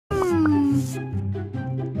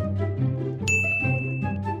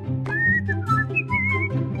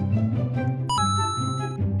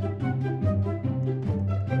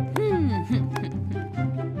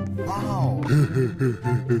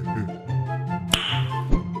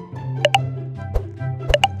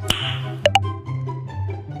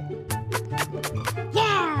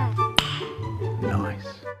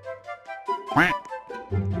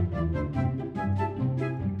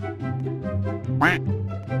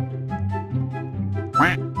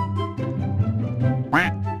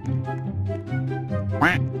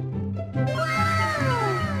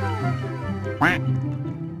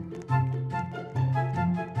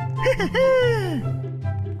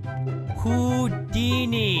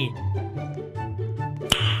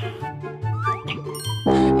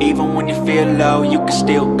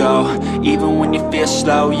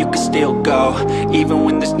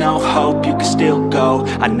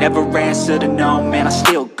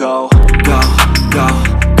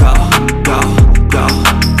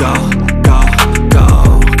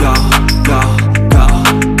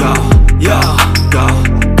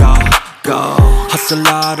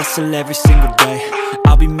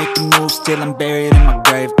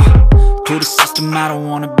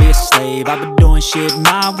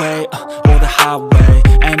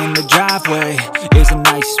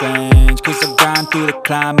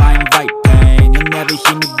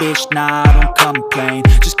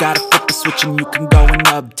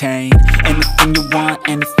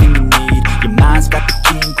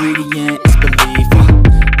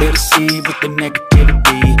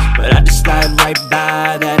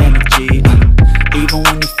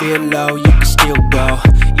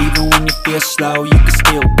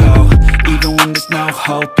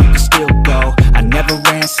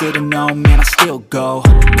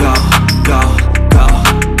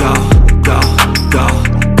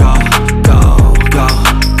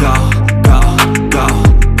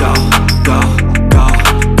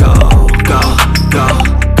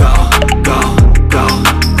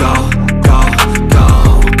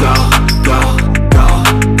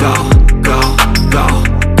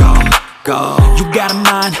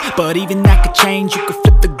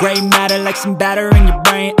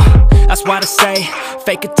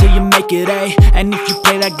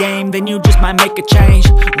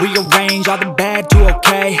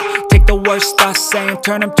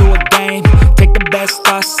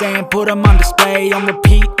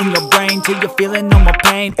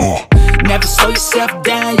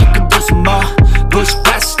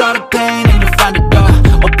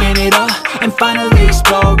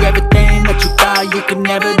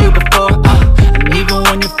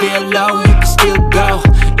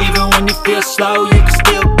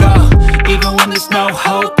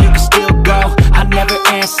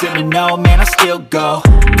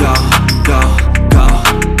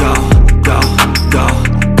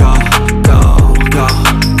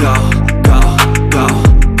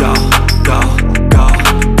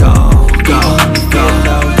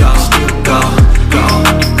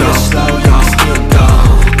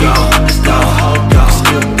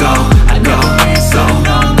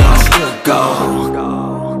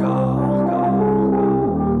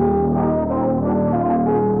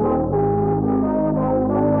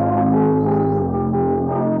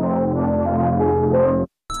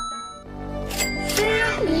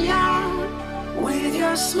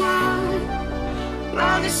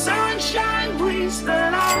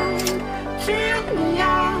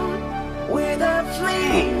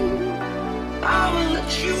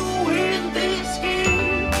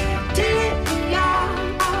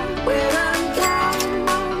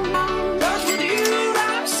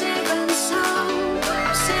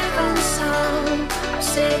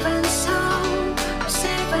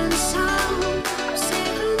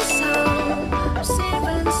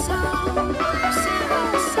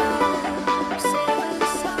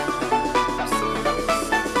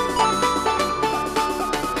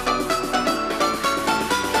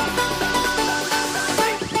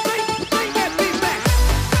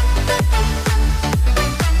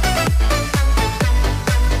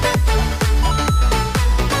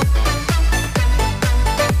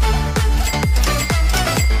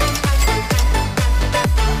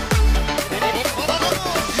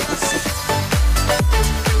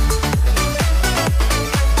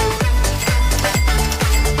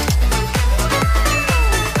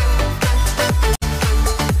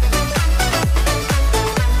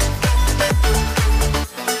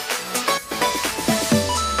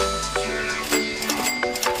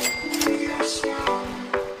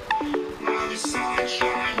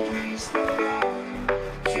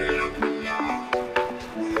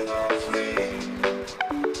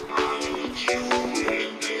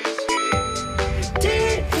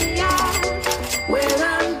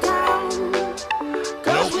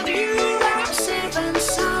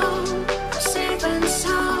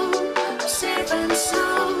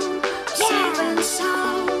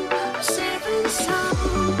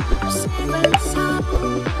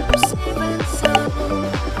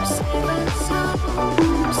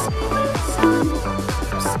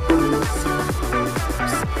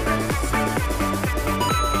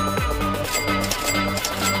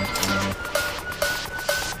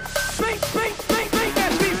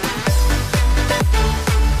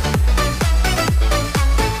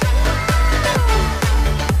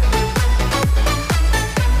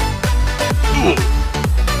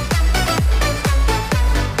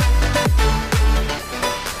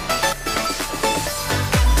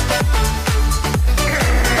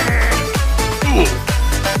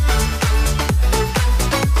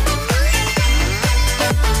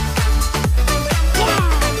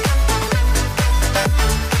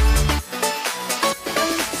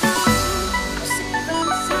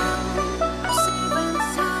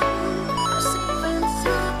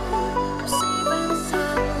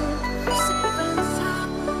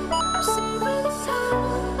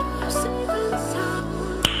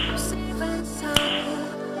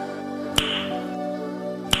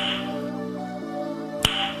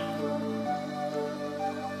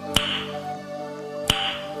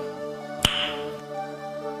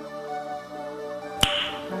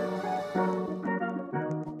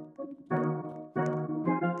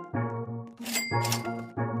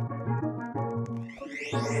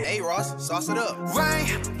Hey Ross, sauce it up. Rain,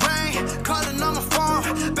 rain, calling on my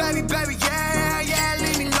phone. Baby, baby, yeah, yeah,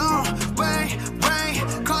 leave me alone. Rain,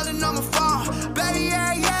 rain, calling on my phone. Baby,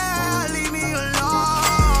 yeah, yeah, leave me alone.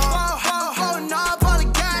 Oh, no, all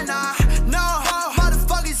again, no,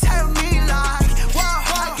 motherfuckers hate me like, whoa,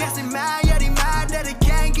 I guess they mad, yeah, they mad that they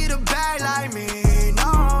can't get a bag like me,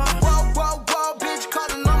 no. Whoa, bitch,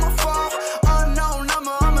 calling on my phone. Unknown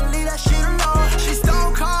number, I'ma leave that shit alone. She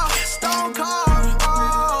stone cold, stone cold.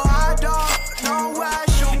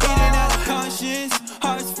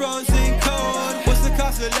 Hearts frozen cold. What's the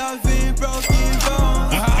cost of loving broken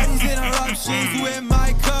bones? All these interruptions with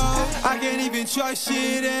my code. I can't even trust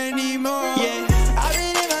shit anymore. Yeah, I've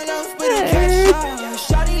been in my life, but it'll catch up.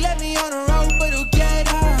 Shawty let me on the road, but it'll get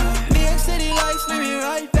up. New York City lights leave me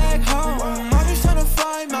right back home. I'm just trying to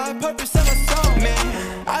find my purpose and my soul.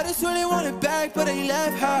 Man, I just really want it back, but they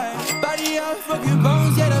left her. Body up, broken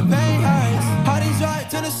bones, yeah, the pain hurts. Heart is right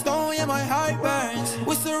to the stone, yeah, my heart burns.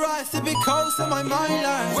 What's the right, sipping cold, so my mind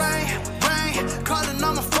learns. Rain, rain, calling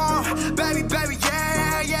on my phone. Baby, baby,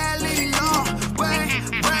 yeah, yeah, leave me alone. Rain,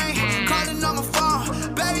 rain, calling on my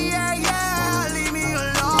phone. Baby, yeah, yeah, leave me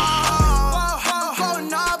alone. Oh,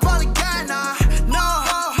 no, all again, no,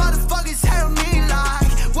 motherfuckers hate me like,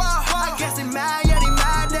 whoa, I guess they mad, yeah, they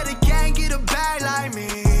mad that they can't get a bag like me,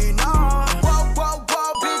 no. Whoa,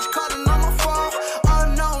 bitch, calling on my phone.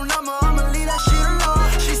 Unknown number, I'ma leave that shit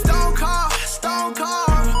alone. She stone cold, stone cold.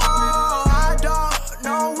 Oh, I don't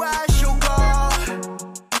know where she'll go.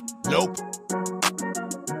 Nope.